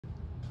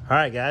All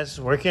right, guys,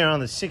 working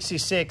on the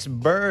 66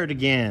 Bird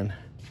again.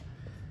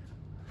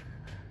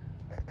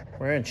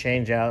 We're gonna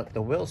change out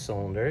the wheel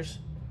cylinders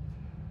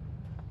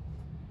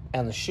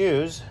and the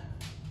shoes.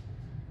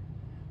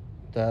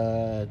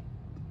 All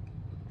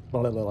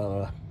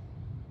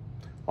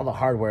the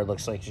hardware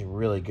looks like it's in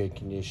really good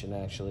condition,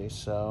 actually.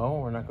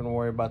 So we're not gonna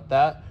worry about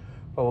that.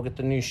 But we'll get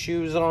the new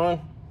shoes on,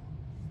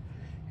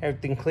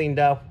 everything cleaned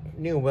up,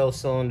 new wheel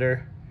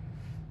cylinder,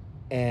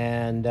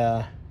 and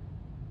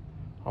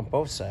on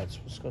both sides.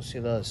 Let's go see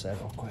the other side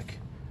real quick.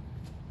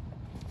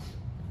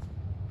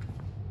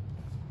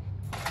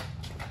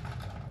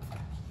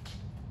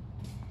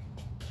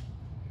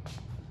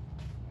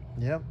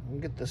 Yep, we'll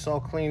get this all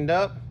cleaned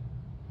up.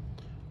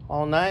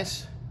 All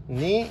nice,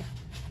 neat.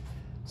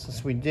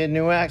 Since we did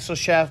new axle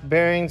shaft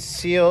bearings,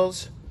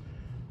 seals,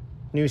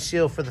 new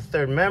seal for the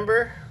third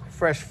member,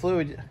 fresh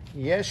fluid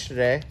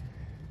yesterday.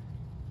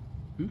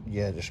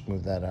 Yeah, just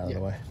move that out of the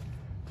way.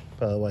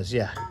 But otherwise,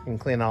 yeah, you can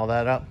clean all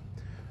that up.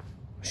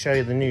 Show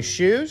you the new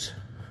shoes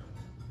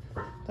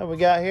that we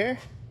got here.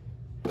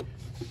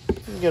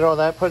 Get all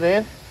that put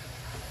in.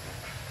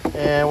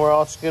 And we're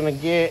also gonna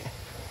get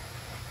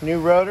new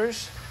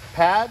rotors,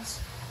 pads,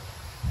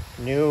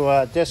 new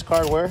disc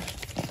hardware.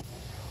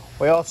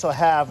 We also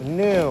have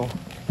new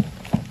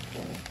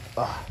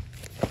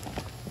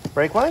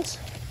brake lines,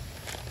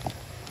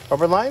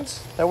 rubber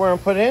lines that we're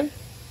gonna put in.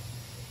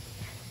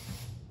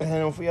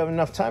 And if we have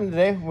enough time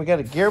today, we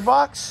got a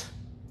gearbox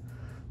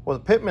with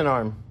a pitman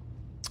arm.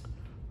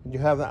 You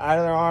have the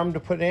either arm to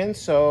put in,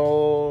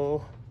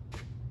 so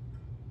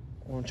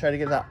we'll try to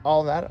get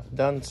all that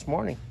done this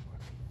morning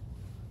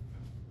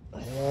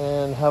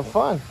and have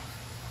fun.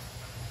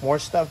 More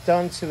stuff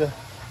done to the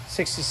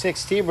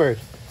 66 T-Bird.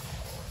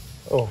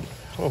 Oh,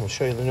 I'm gonna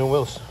show you the new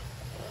wheels.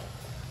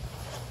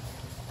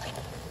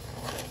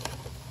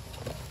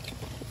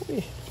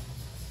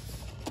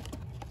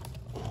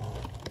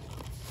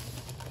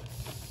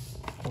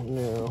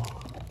 New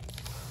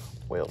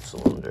wheel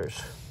cylinders.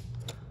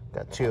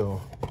 Got two.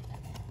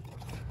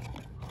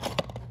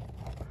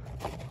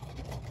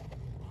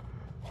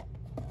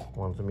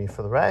 One's gonna be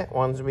for the right,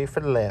 one's gonna be for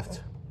the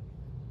left.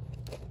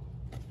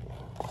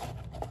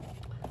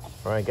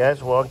 All right,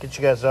 guys, well, I'll get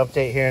you guys an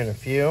update here in a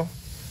few.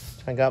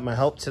 I got my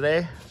help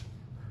today,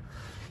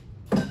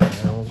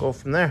 and we'll go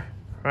from there.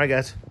 All right,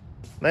 guys,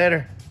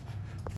 later.